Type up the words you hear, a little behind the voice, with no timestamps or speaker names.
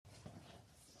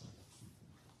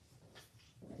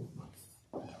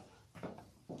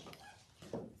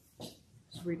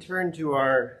As we turn to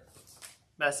our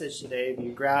message today, if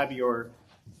you grab your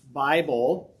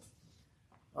Bible,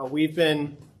 we've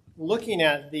been looking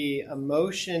at the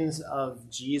emotions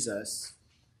of Jesus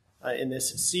in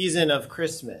this season of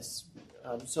Christmas.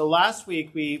 So last week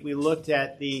we looked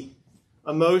at the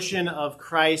emotion of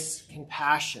Christ's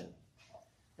compassion.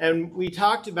 And we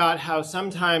talked about how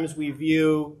sometimes we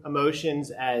view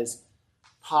emotions as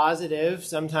positive,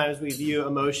 sometimes we view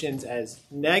emotions as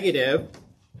negative.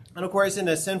 And of course, in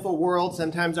a sinful world,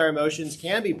 sometimes our emotions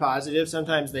can be positive,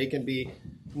 sometimes they can be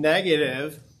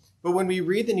negative. But when we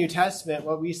read the New Testament,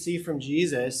 what we see from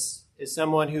Jesus is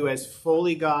someone who, as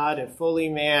fully God and fully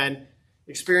man,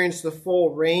 experienced the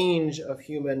full range of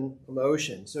human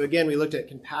emotion. So again, we looked at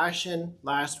compassion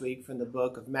last week from the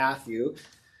book of Matthew.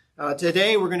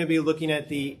 Today, we're going to be looking at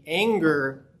the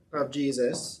anger of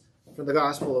Jesus from the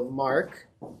Gospel of Mark.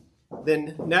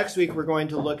 Then next week, we're going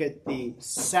to look at the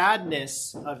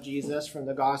sadness of Jesus from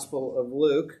the Gospel of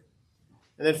Luke.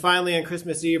 And then finally, on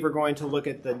Christmas Eve, we're going to look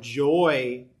at the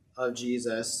joy of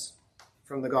Jesus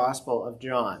from the Gospel of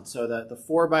John. So the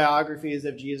four biographies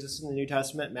of Jesus in the New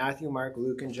Testament, Matthew, Mark,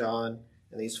 Luke, and John,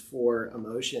 and these four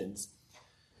emotions.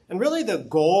 And really the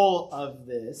goal of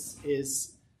this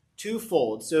is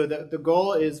twofold. So the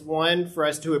goal is, one, for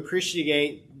us to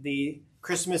appreciate the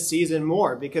Christmas season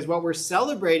more, because what we're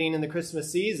celebrating in the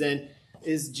Christmas season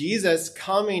is Jesus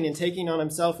coming and taking on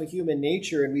himself a human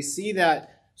nature, and we see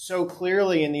that so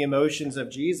clearly in the emotions of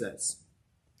Jesus.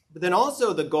 But then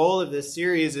also the goal of this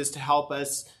series is to help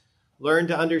us learn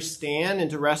to understand and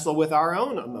to wrestle with our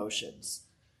own emotions.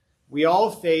 We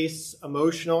all face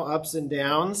emotional ups and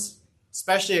downs,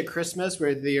 especially at Christmas,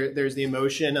 where there's the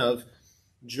emotion of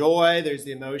joy, there's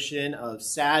the emotion of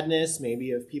sadness, maybe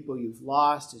of people you've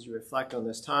lost as you reflect on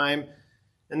this time.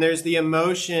 And there's the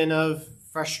emotion of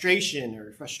frustration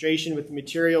with the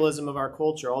materialism of our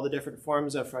culture, all the different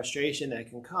forms of frustration that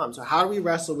can come. So how do we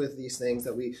wrestle with these things?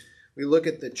 That we look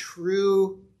at the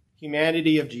true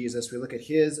humanity of Jesus, we look at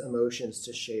his emotions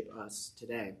to shape us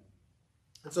today.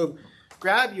 And so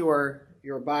grab your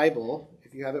Bible,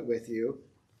 if you have it with you,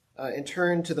 and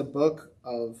turn to the book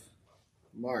of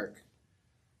Mark.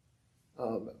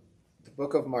 The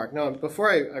book of Mark. Now,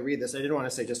 before I read this, I did want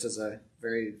to say, just as a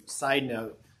very side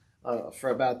note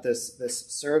about this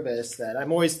service, that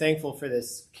I'm always thankful for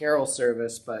this carol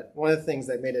service, but one of the things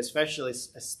that made it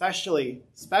especially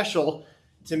special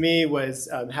to me was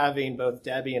having both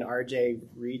Debbie and RJ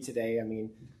read today. I mean,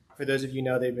 for those of you who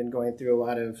know, they've been going through a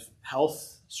lot of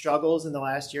health struggles in the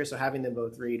last year, so having them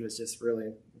both read was just really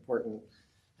important,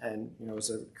 and it was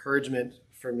an encouragement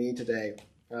for me today.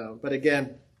 But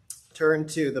again, turn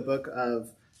to the book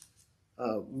of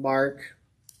Mark,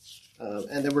 and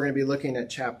then we're going to be looking at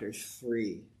chapter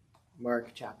 3.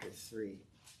 Mark chapter 3.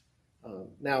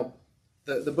 Now,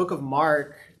 the book of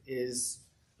Mark is,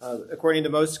 according to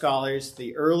most scholars,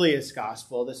 the earliest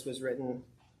gospel. This was written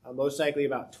most likely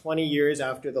about 20 years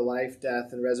after the life,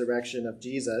 death, and resurrection of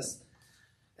Jesus.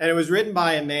 And it was written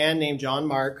by a man named John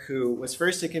Mark, who was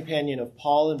first a companion of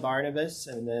Paul and Barnabas,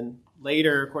 and then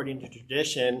later, according to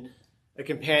tradition, a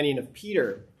companion of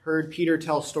Peter, heard Peter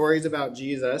tell stories about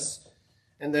Jesus,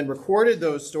 and then recorded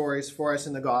those stories for us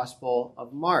in the Gospel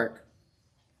of Mark.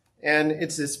 And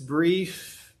it's this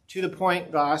brief,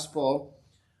 to-the-point gospel,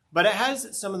 but it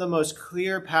has some of the most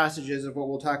clear passages of what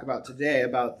we'll talk about today,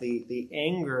 about the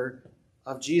anger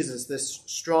of Jesus, this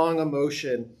strong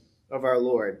emotion of our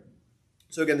Lord.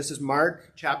 So again, this is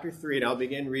Mark chapter 3, and I'll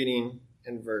begin reading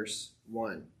in verse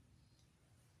 1.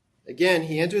 Again,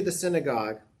 he entered the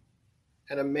synagogue,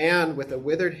 and a man with a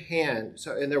withered hand.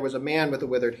 And there was a man with a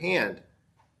withered hand.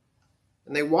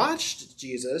 And they watched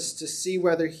Jesus to see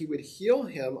whether he would heal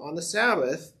him on the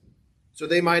Sabbath, so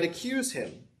they might accuse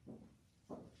him.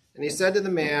 And he said to the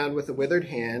man with the withered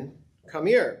hand, "Come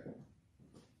here."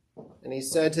 And he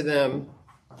said to them,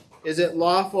 "Is it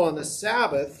lawful on the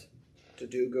Sabbath to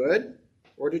do good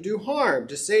or to do harm,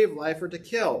 to save life or to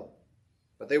kill?"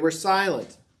 But they were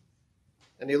silent.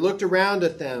 And he looked around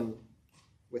at them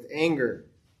with anger,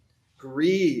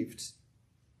 grieved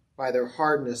by their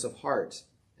hardness of heart,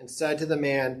 and said to the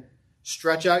man,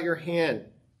 "Stretch out your hand."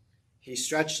 He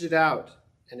stretched it out,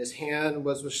 and his hand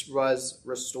was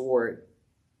restored.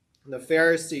 And the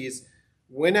Pharisees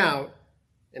went out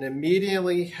and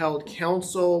immediately held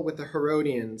counsel with the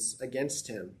Herodians against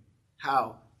him,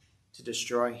 how to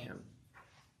destroy him.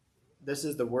 This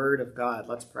is the word of God.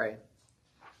 Let's pray.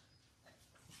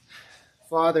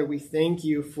 Father, we thank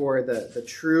you for the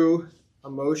true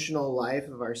emotional life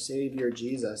of our Savior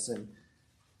Jesus. And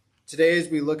today, as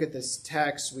we look at this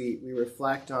text, we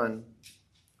reflect on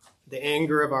the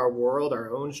anger of our world,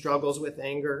 our own struggles with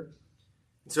anger,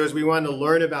 So as we want to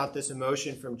learn about this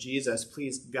emotion from Jesus,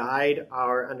 please guide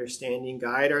our understanding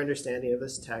of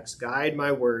this text, guide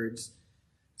my words.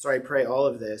 So I pray all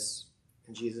of this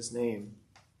in Jesus' name.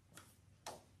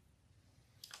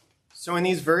 So in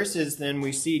these verses, then,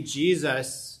 we see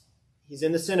Jesus. He's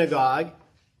in the synagogue.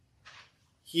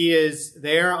 He is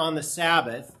there on the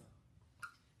Sabbath.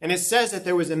 And it says that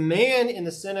there was a man in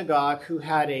the synagogue who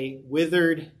had a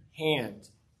withered hand.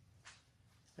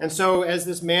 And so as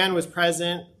this man was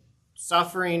present,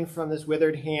 suffering from this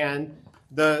withered hand,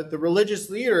 the religious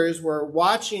leaders were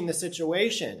watching the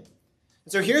situation.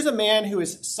 And so here's a man who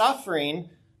is suffering,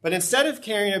 but instead of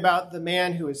caring about the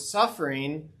man who is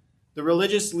suffering, the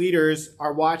religious leaders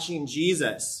are watching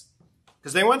Jesus,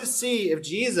 because they want to see if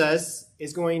Jesus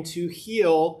is going to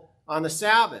heal on the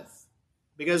Sabbath.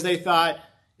 Because they thought,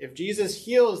 if Jesus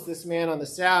heals this man on the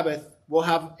Sabbath, we'll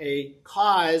have a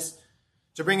cause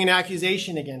to bring an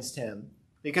accusation against him.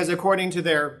 Because according to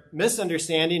their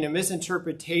misunderstanding and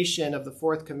misinterpretation of the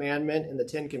fourth commandment and the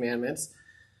 10 commandments,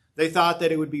 they thought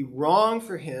that it would be wrong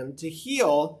for him to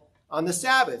heal on the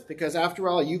Sabbath. Because after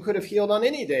all, you could have healed on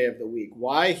any day of the week.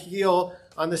 Why heal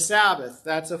on the Sabbath?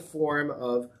 That's a form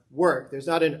of work. There's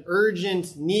not an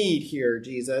urgent need here,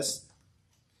 Jesus.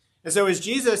 And so as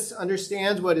Jesus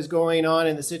understands what is going on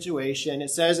in the situation, it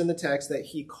says in the text that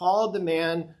he called the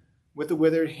man with the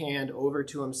withered hand over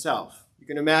to himself. You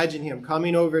can imagine him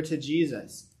coming over to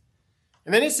Jesus.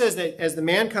 And then it says that as the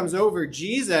man comes over,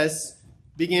 Jesus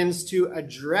begins to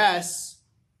address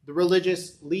the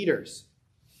religious leaders.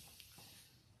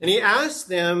 And he asks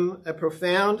them a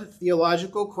profound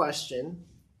theological question.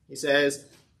 He says,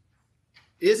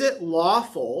 is it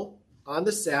lawful on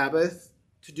the Sabbath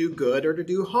to do good or to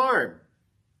do harm,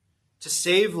 to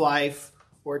save life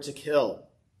or to kill?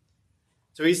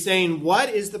 So he's saying, what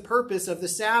is the purpose of the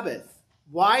Sabbath?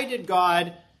 Why did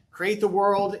God create the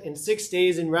world in 6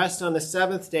 days and rest on the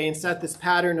seventh day and set this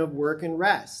pattern of work and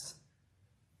rest?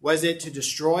 Was it to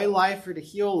destroy life or to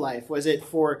heal life? Was it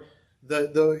for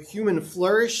the human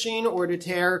flourishing or to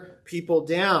tear people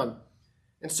down?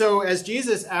 And so as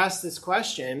Jesus asks this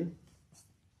question,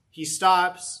 he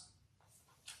stops,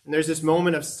 and there's this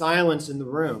moment of silence in the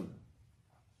room.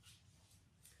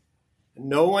 And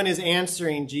no one is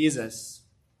answering Jesus.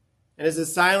 And as the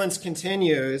silence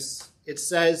continues, it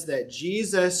says that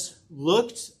Jesus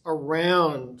looked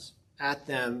around at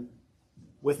them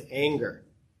with anger.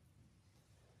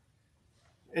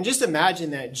 And just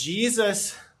imagine that,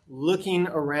 Jesus looking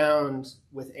around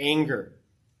with anger.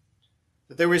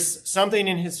 That there was something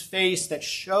in his face that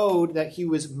showed that he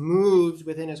was moved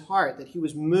within his heart, that he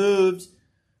was moved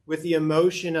with the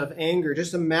emotion of anger.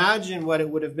 Just imagine what it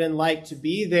would have been like to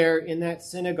be there in that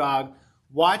synagogue,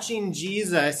 watching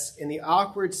Jesus in the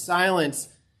awkward silence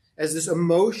as this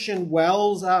emotion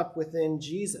wells up within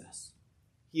Jesus.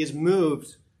 He is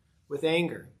moved with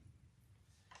anger.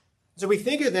 So we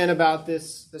think then about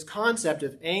this concept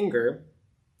of anger.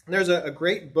 There's a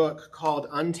great book called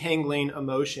Untangling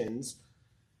Emotions.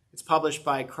 It's published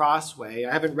by Crossway.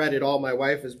 I haven't read it all. My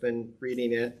wife has been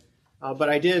reading it. But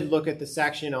I did look at the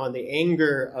section on the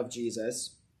anger of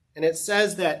Jesus. And it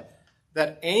says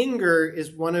that anger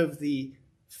is one of the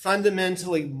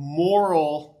fundamentally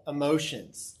moral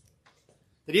emotions.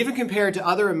 That even compared to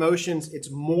other emotions, it's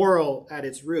moral at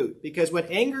its root. Because what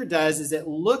anger does is it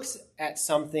looks at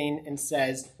something and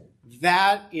says,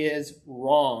 that is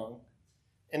wrong.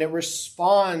 And it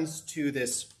responds to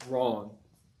this wrong.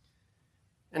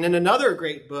 And in another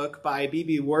great book by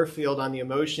B.B. Warfield on the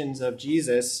emotions of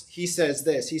Jesus, he says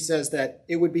this. He says that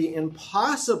it would be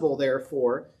impossible,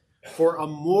 therefore, for a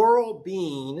moral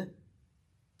being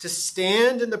to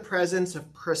stand in the presence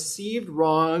of perceived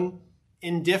wrong,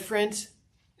 indifferent,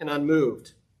 and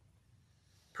unmoved.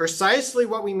 Precisely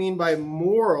what we mean by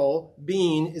moral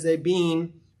being is a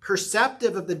being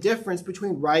perceptive of the difference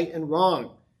between right and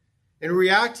wrong, and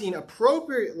reacting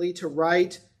appropriately to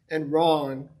right and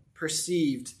wrong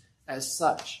perceived as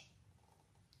such.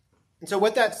 And so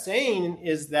what that's saying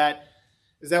is that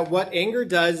what anger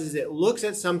does is it looks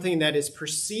at something that is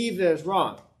perceived as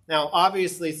wrong. Now,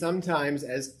 obviously, sometimes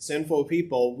as sinful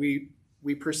people, we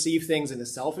perceive things in a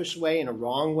selfish way, in a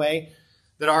wrong way,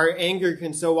 that our anger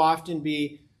can so often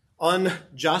be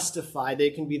unjustified.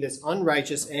 It can be this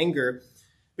unrighteous anger.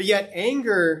 But yet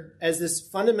anger, as this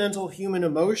fundamental human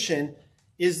emotion,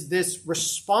 is this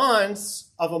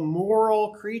response of a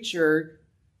moral creature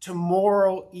to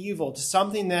moral evil, to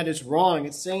something that is wrong.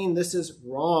 It's saying this is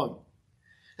wrong.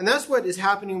 And that's what is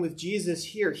happening with Jesus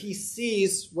here. He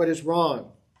sees what is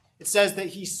wrong. It says that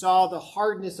he saw the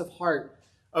hardness of heart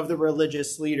of the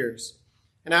religious leaders.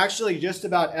 And actually, just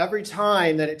about every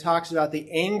time that it talks about the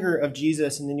anger of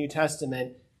Jesus in the New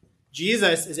Testament,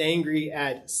 Jesus is angry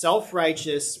at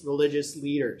self-righteous religious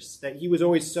leaders, that he was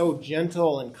always so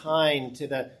gentle and kind to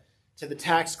the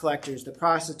tax collectors, the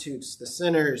prostitutes, the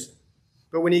sinners.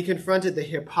 But when he confronted the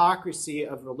hypocrisy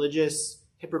of religious,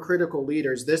 hypocritical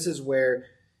leaders, this is where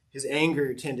his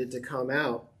anger tended to come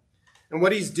out. And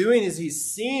what he's doing is he's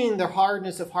seeing the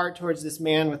hardness of heart towards this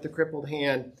man with the crippled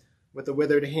hand, with the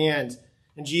withered hand.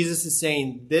 And Jesus is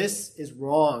saying, this is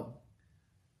wrong.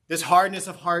 This hardness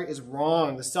of heart is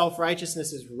wrong. The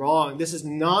self-righteousness is wrong. This is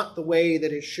not the way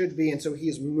that it should be. And so he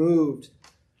is moved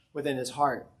within his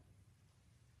heart.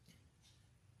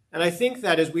 And I think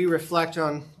that as we reflect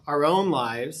on our own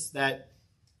lives, that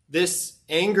this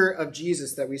anger of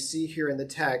Jesus that we see here in the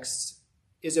text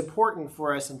is important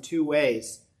for us in two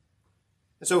ways.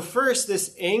 And so first,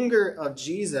 this anger of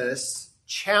Jesus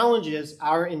challenges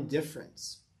our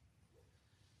indifference.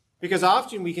 Because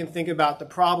often we can think about the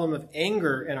problem of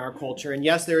anger in our culture. And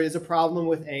yes, there is a problem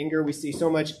with anger. We see so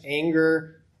much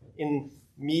anger in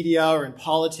media or in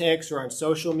politics or on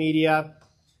social media.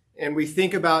 And we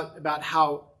think about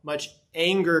how much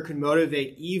anger can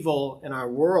motivate evil in our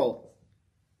world.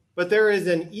 But there is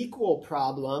an equal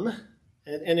problem,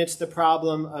 and it's the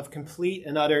problem of complete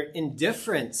and utter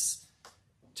indifference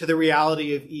to the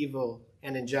reality of evil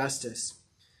and injustice,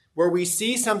 where we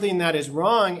see something that is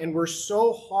wrong and we're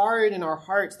so hard in our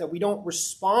hearts that we don't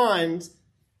respond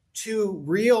to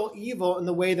real evil in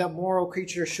the way that moral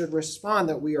creatures should respond,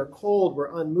 that we are cold,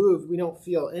 we're unmoved, we don't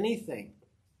feel anything.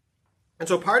 And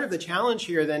so part of the challenge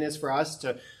here then is for us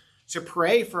to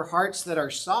pray for hearts that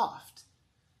are soft.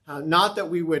 Not that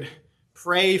we would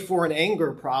pray for an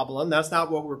anger problem, that's not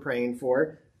what we're praying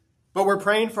for. But we're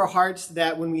praying for hearts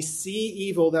that when we see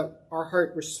evil, that our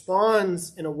heart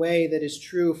responds in a way that is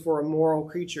true for a moral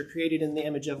creature created in the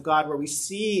image of God, where we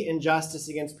see injustice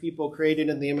against people created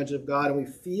in the image of God, and we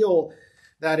feel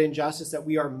that injustice, that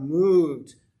we are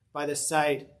moved by the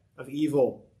sight of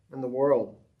evil in the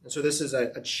world. And so this is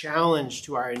a challenge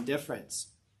to our indifference.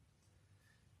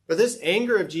 But this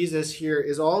anger of Jesus here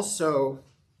is also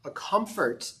a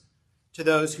comfort to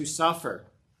those who suffer.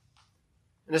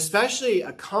 And especially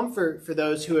a comfort for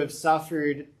those who have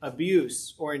suffered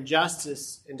abuse or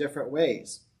injustice in different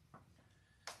ways.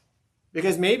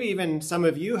 Because maybe even some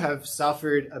of you have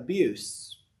suffered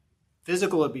abuse,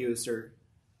 physical abuse or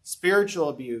spiritual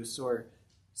abuse or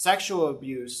sexual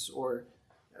abuse, or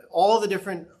all the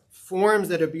different forms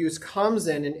that abuse comes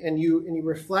in, and you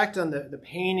reflect on the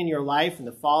pain in your life and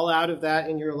the fallout of that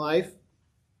in your life,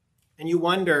 and you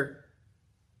wonder,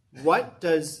 what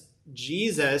does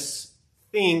Jesus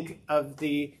think of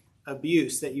the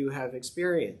abuse that you have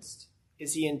experienced?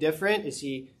 Is he indifferent? Is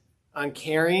he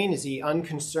uncaring? Is he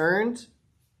unconcerned?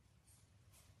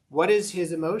 What is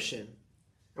his emotion?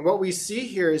 And what we see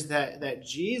here is that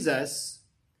Jesus,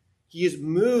 he is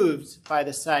moved by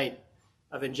the sight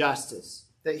of injustice,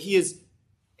 that he is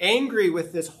angry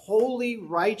with this holy,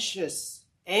 righteous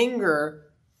anger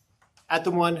at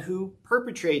the one who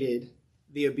perpetrated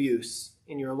the abuse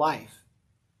in your life.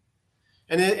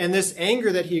 And this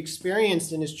anger that he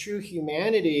experienced in his true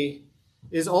humanity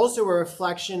is also a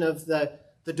reflection of the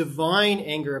divine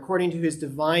anger, according to his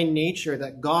divine nature,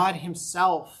 that God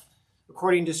himself,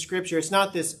 according to Scripture, it's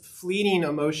not this fleeting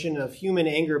emotion of human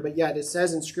anger, but yet it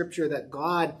says in Scripture that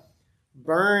God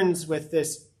burns with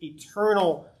this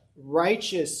eternal,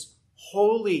 righteous,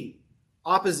 holy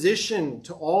opposition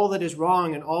to all that is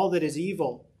wrong and all that is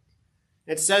evil.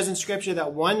 It says in Scripture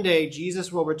that one day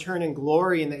Jesus will return in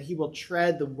glory and that he will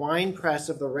tread the winepress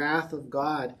of the wrath of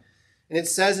God. And it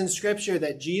says in Scripture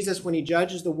that Jesus, when he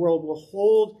judges the world, will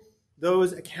hold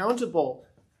those accountable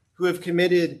who have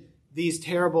committed these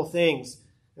terrible things.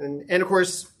 And of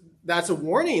course, that's a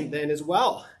warning then as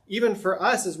well, even for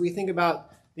us as we think about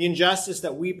the injustice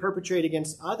that we perpetrate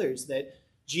against others, that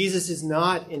Jesus is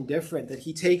not indifferent, that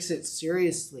he takes it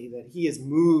seriously, that he is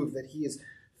moved, that he is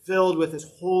filled with this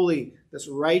holy, this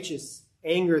righteous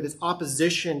anger, this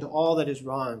opposition to all that is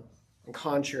wrong and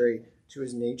contrary to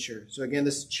his nature. So again,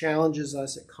 this challenges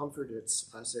us, it comforts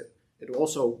us, it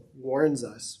also warns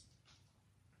us.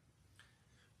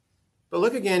 But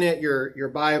look again at your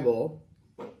Bible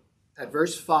at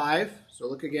verse 5. So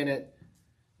look again at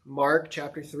Mark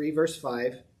chapter 3, verse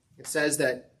 5. It says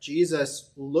that Jesus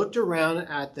looked around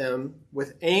at them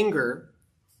with anger,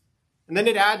 and then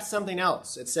it adds something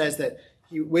else. It says that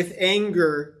he, with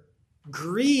anger,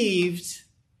 grieved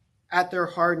at their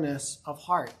hardness of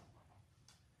heart.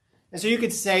 And so you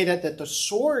could say that the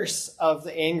source of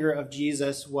the anger of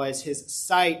Jesus was his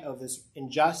sight of this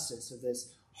injustice, of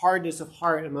this hardness of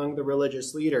heart among the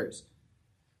religious leaders.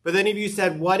 But then if you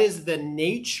said, what is the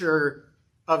nature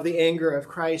of the anger of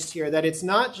Christ here, that it's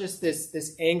not just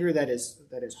this anger that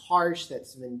is harsh,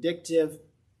 that's vindictive,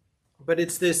 but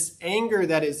it's this anger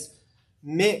that is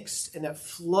mixed and that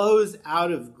flows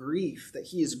out of grief, that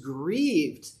he is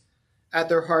grieved at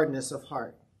their hardness of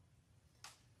heart.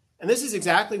 And this is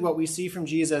exactly what we see from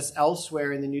Jesus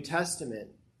elsewhere in the New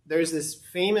Testament. There's this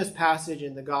famous passage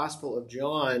in the Gospel of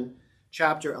John,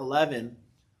 chapter 11,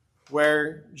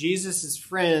 where Jesus'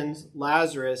 friend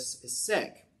Lazarus is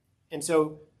sick. And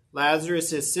so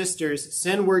Lazarus' sisters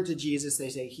send word to Jesus. They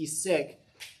say, he's sick.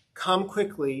 Come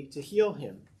quickly to heal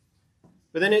him.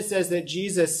 But then it says that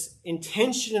Jesus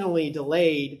intentionally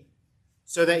delayed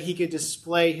so that he could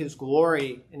display his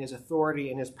glory and his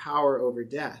authority and his power over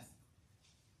death.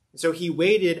 And so he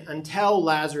waited until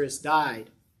Lazarus died,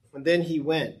 and then he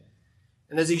went.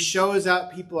 And as he shows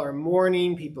up, people are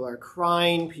mourning, people are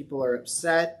crying, people are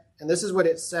upset. And this is what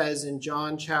it says in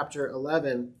John chapter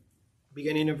 11,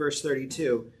 beginning in verse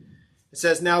 32. It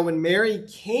says, "Now when Mary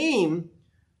came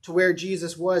to where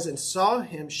Jesus was and saw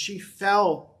him, she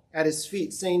fell at his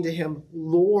feet, saying to him,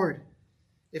 'Lord,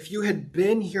 if you had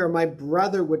been here, my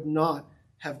brother would not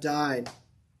have died.'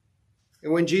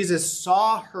 And when Jesus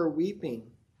saw her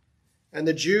weeping, and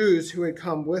the Jews who had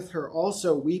come with her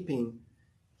also weeping,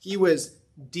 he was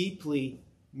deeply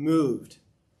moved."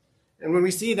 And when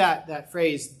we see that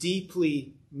phrase,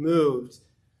 deeply moved,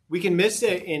 we can miss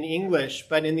it in English,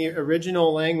 but in the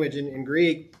original language, in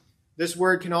Greek, this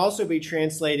word can also be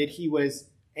translated, he was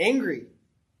angry.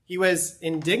 He was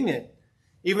indignant.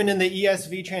 Even in the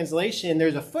ESV translation,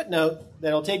 there's a footnote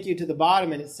that'll take you to the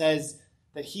bottom, and it says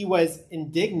that he was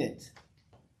indignant.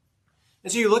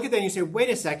 And so you look at that and you say, wait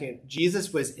a second,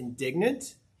 Jesus was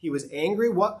indignant? He was angry?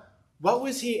 What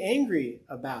was he angry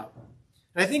about?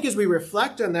 And I think as we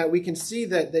reflect on that, we can see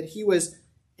that he was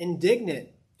indignant,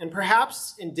 and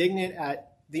perhaps indignant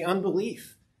at the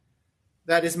unbelief.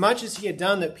 That as much as he had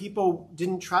done, that people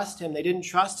didn't trust him. They didn't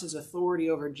trust his authority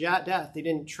over death. They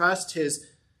didn't trust his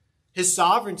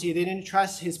sovereignty. They didn't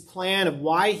trust his plan of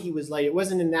why he was late. It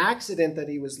wasn't an accident that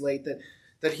he was late,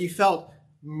 that he felt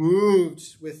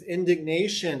moved with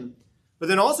indignation. But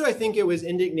then also I think it was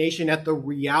indignation at the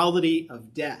reality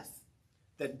of death.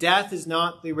 That death is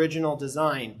not the original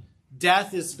design.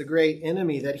 Death is the great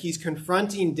enemy, that he's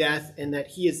confronting death and that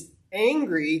he is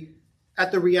angry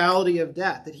at the reality of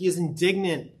death, that he is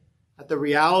indignant at the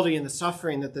reality and the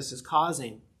suffering that this is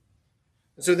causing.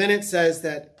 And so then it says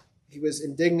that he was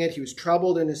indignant, he was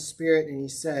troubled in his spirit, and he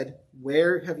said,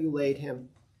 "Where have you laid him?"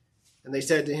 And they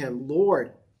said to him,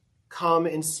 "Lord, come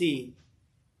and see."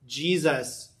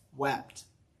 Jesus wept.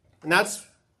 And that's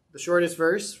the shortest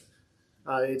verse.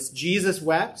 It's Jesus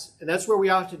wept, and that's where we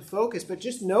often focus. But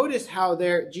just notice how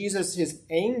there Jesus, his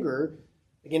anger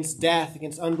against death,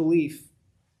 against unbelief,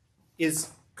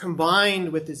 is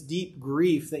combined with this deep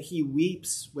grief that he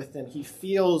weeps with them. He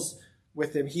feels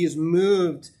with them. He is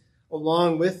moved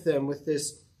along with them with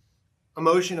this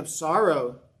emotion of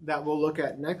sorrow that we'll look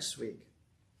at next week.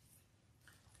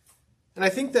 And I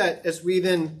think that as we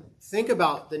then think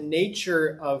about the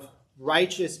nature of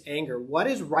righteous anger, what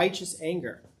is righteous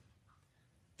anger?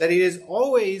 That it is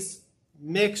always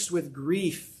mixed with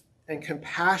grief and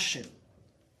compassion.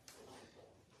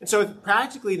 And so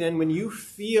practically then, when you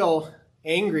feel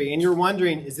angry and you're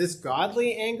wondering, is this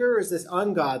godly anger or is this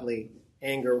ungodly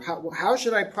anger? How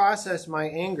should I process my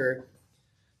anger?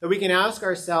 That we can ask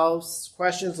ourselves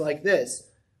questions like this.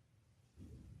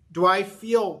 Do I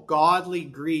feel godly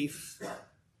grief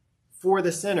for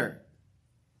the sinner?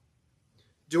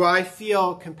 Do I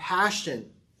feel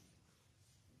compassion?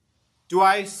 Do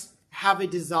I have a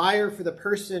desire for the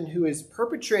person who is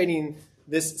perpetrating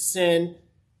this sin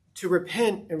to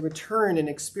repent and return and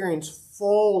experience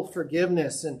full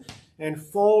forgiveness and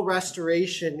full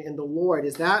restoration in the Lord?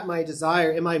 Is that my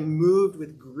desire? Am I moved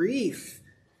with grief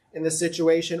in the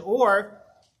situation? Or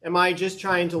am I just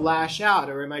trying to lash out?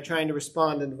 Or am I trying to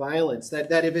respond in violence?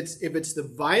 That if it's the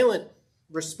violent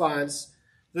response,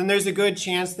 then there's a good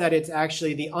chance that it's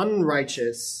actually the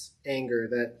unrighteous anger,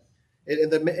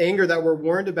 the anger that we're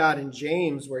warned about in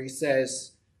James, where he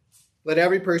says, "Let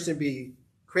every person be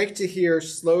quick to hear,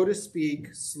 slow to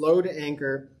speak, slow to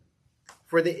anger.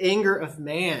 For the anger of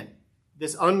man,"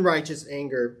 this unrighteous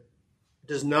anger,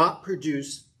 "does not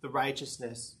produce the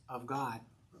righteousness of God."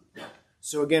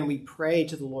 So again, we pray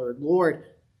to the Lord, "Lord,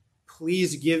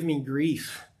 please give me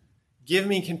grief. Give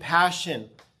me compassion."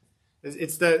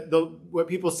 It's the what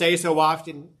people say so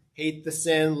often, hate the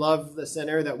sin, love the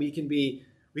sinner, that we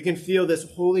can feel this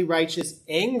holy, righteous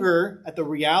anger at the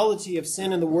reality of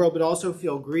sin in the world, but also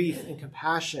feel grief and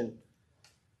compassion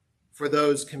for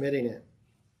those committing it.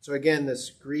 So again,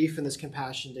 this grief and this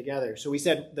compassion together. So we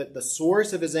said that the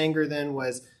source of his anger then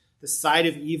was the sight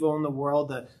of evil in the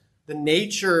world. The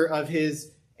nature of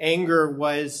his anger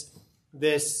was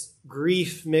this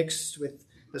grief mixed with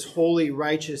this holy,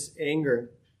 righteous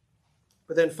anger.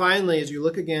 But then finally, as you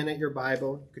look again at your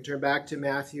Bible, you can turn back to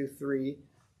Matthew 3,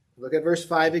 look at verse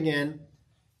 5 again,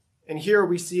 and here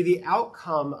we see the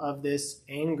outcome of this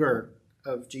anger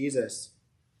of Jesus.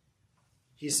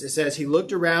 It says, he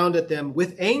looked around at them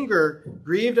with anger,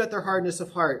 grieved at their hardness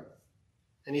of heart.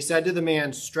 And he said to the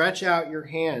man, stretch out your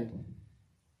hand.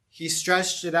 He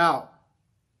stretched it out,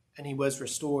 and he was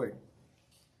restored.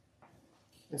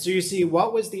 And so you see,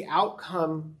 what was the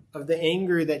outcome of the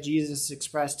anger that Jesus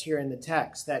expressed here in the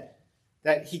text?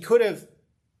 That he could have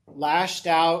lashed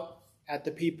out at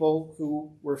the people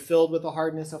who were filled with a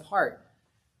hardness of heart.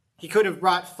 He could have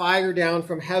brought fire down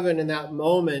from heaven in that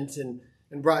moment and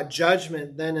brought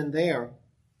judgment then and there.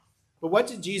 But what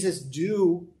did Jesus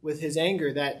do with his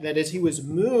anger? That as he was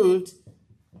moved,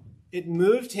 it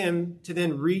moved him to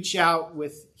then reach out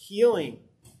with healing,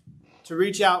 to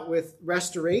reach out with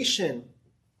restoration.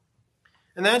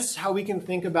 And that's how we can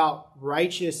think about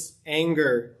righteous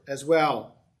anger as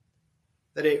well.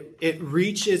 That it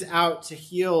reaches out to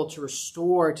heal, to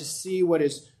restore, to see what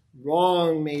is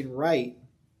wrong made right.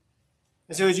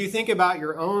 And so as you think about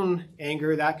your own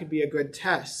anger, that could be a good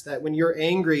test. That when you're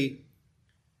angry,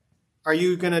 are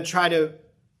you going to try to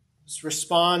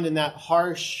respond in that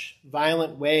harsh,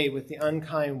 violent way with the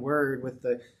unkind word, with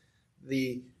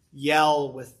the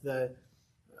yell, with the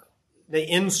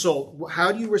insult?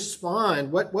 How do you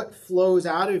respond? What flows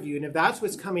out of you? And if that's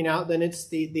what's coming out, then it's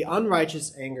the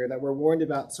unrighteous anger that we're warned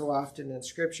about so often in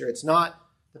Scripture. It's not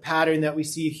the pattern that we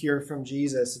see here from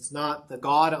Jesus. It's not the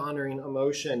God-honoring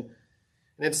emotion.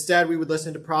 And instead, we would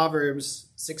listen to Proverbs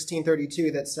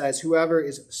 16:32 that says, whoever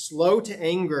is slow to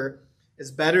anger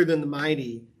is better than the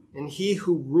mighty, and he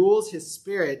who rules his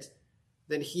spirit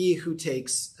than he who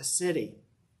takes a city.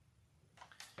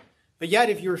 But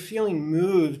yet, if you're feeling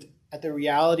moved at the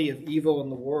reality of evil in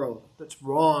the world, that's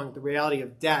wrong, the reality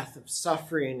of death, of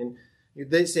suffering, and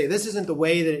they say, this isn't the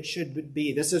way that it should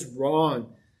be, this is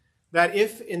wrong, that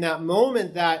if in that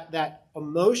moment that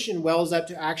emotion wells up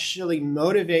to actually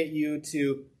motivate you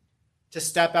to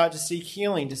step out, to seek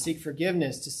healing, to seek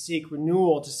forgiveness, to seek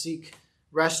renewal, to seek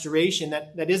restoration,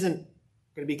 that isn't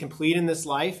going to be complete in this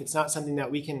life. It's not something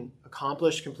that we can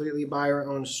accomplish completely by our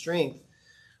own strength.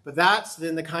 But that's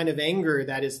then the kind of anger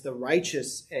that is the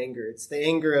righteous anger. It's the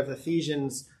anger of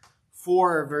Ephesians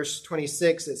 4, verse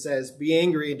 26. It says, be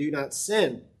angry and do not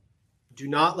sin. Do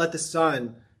not let the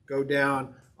sun go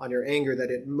down on your anger,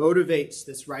 that it motivates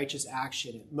this righteous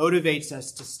action. It motivates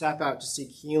us to step out to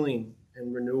seek healing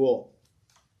and renewal.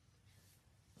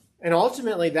 And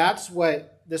ultimately, that's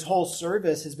what this whole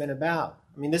service has been about.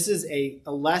 I mean, this is a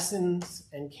lessons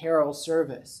and carol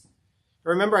service.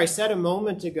 Remember, I said a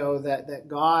moment ago that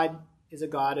God is a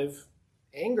God of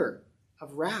anger,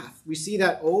 of wrath. We see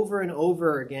that over and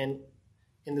over again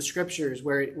in the Scriptures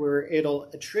where it'll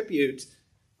attribute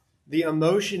the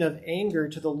emotion of anger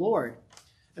to the Lord.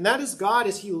 And that is God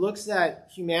as he looks at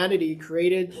humanity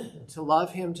created to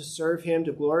love him, to serve him,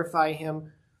 to glorify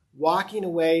him, walking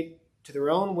away to their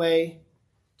own way,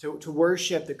 to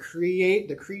worship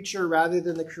the creature rather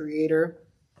than the creator,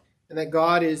 and that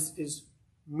God is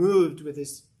moved with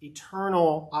this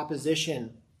eternal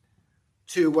opposition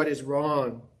to what is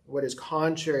wrong, what is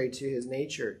contrary to his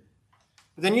nature.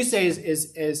 But then you say,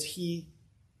 as he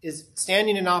is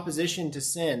standing in opposition to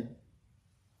sin,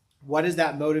 what does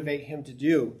that motivate him to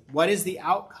do? What is the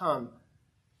outcome?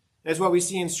 That's what we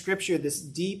see in Scripture, this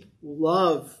deep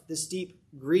love, this deep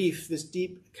grief, this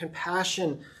deep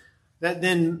compassion that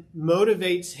then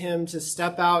motivates him to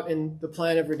step out in the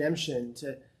plan of redemption,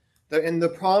 and the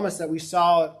promise that we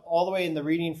saw all the way in the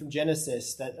reading from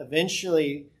Genesis, that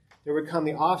eventually there would come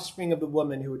the offspring of the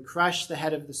woman who would crush the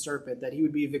head of the serpent, that he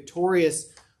would be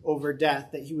victorious over death,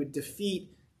 that he would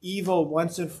defeat evil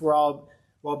once and for all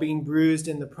while being bruised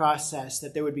in the process,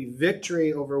 that there would be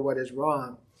victory over what is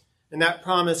wrong. And that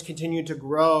promise continued to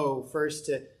grow, first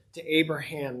to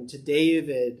Abraham, to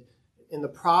David, in the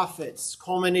prophets,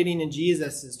 culminating in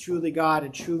Jesus as truly God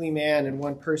and truly man in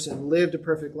one person, lived a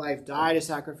perfect life, died a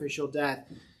sacrificial death.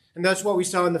 And that's what we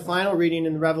saw in the final reading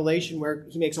in the Revelation, where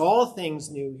he makes all things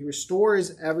new. He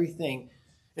restores everything.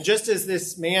 And just as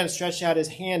this man stretched out his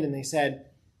hand and they said,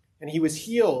 and he was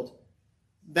healed,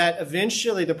 that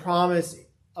eventually the promise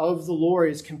of the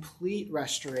Lord is complete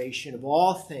restoration of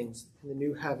all things in the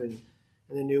new heaven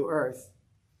and the new earth.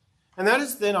 And that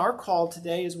is then our call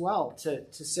today as well, to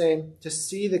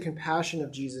see the compassion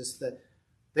of Jesus,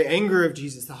 the anger of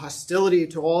Jesus, the hostility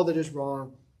to all that is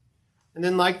wrong, And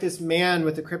then like this man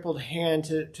with the crippled hand,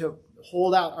 to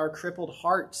hold out our crippled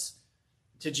hearts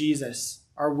to Jesus,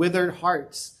 our withered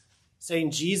hearts,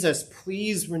 saying, Jesus,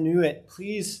 please renew it.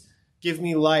 Please give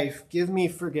me life. Give me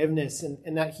forgiveness.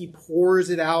 And that he pours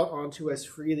it out onto us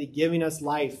freely, giving us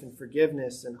life and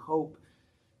forgiveness and hope,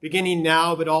 beginning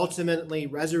now, but ultimately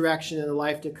resurrection in the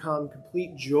life to come,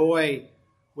 complete joy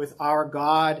with our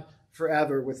God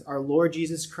forever, with our Lord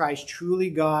Jesus Christ, truly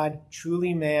God,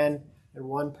 truly man, and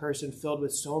one person filled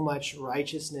with so much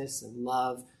righteousness and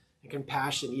love and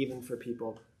compassion even for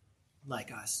people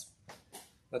like us.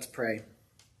 Let's pray.